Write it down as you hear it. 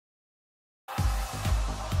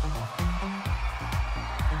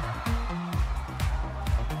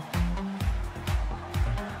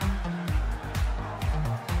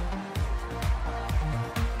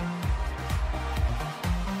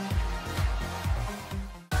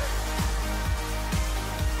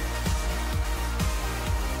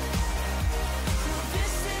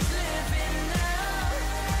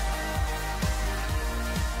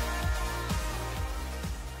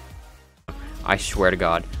I swear to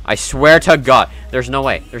God. I swear to God. There's no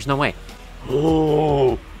way. There's no way.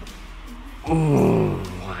 Oh. Oh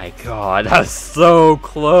my God. That was so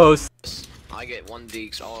close. I get 1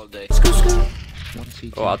 Deeks all day.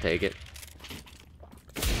 Oh, I'll take it.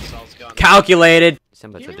 Calculated.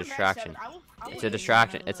 Simba, it's a distraction. It's a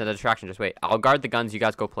distraction. It's a distraction. Just wait. I'll guard the guns. You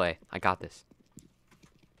guys go play. I got this.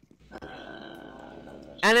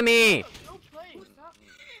 Enemy.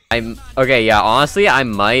 I'm okay. Yeah, honestly, I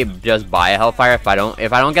might just buy a Hellfire if I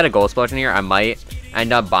don't get a gold explosion here. I might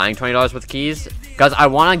end up buying $20 worth of keys because I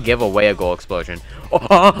want to give away a gold explosion.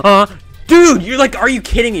 Dude, you're like, are you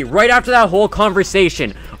kidding me? Right after that whole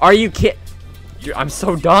conversation, are you Dude, I'm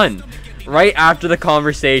so done. Right after the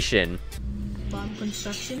conversation. Bomb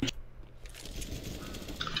construction.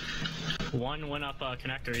 One went up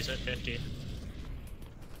connector. He's at 50.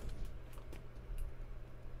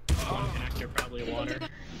 One connector, probably water.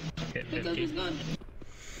 Hit 50.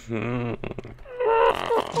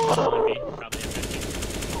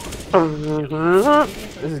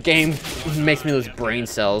 This game makes me lose brain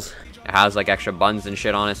cells. It has like extra buttons and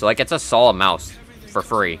shit on it, so like it's a solid mouse for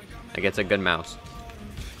free. Like it's a good mouse.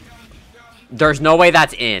 There's no way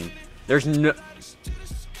that's in. There's no.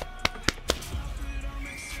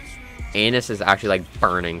 Anus is actually like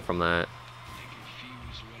burning from that.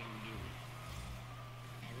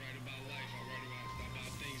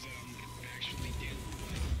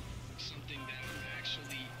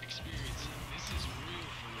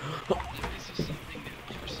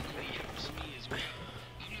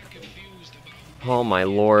 Oh my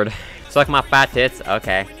lord. Suck my fat tits?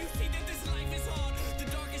 Okay.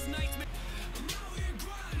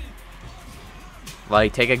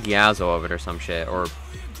 Like, take a Gyazo of it or some shit, or...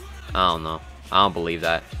 I don't know. I don't believe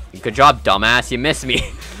that. Good job, dumbass. You missed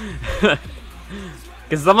me.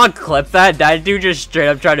 Cause someone clipped that? That dude just straight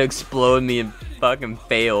up tried to explode me and fucking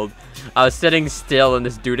failed. I was sitting still and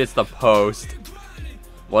this dude hits the post.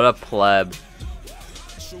 What a pleb.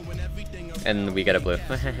 And we get a blue.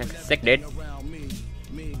 Sick, dude.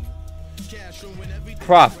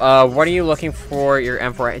 Prof, what are you looking for your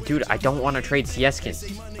M4? Dude, I don't want to trade CS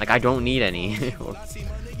skins. Like, I don't need any.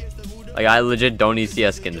 Like, I legit don't need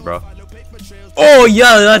CS skins, bro. Oh,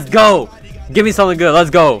 yeah, let's go. Give me something good. Let's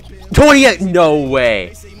go. 20x. No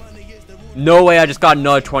way. No way I just got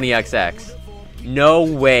another 20xx. No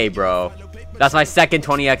way, bro. That's my second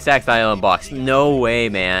 20xx I unboxed. No way,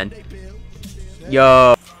 man.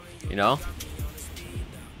 Yo. You know?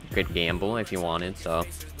 Could gamble if you wanted, so.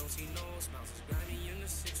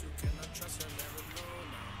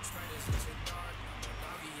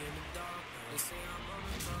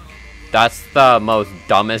 That's the most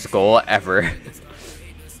dumbest goal ever.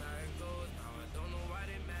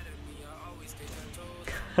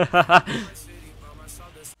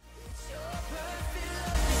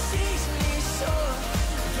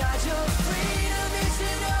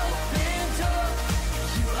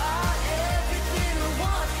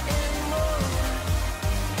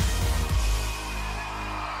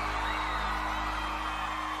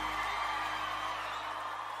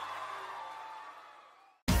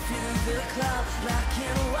 The cloud, black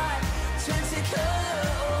and white, 20 colors.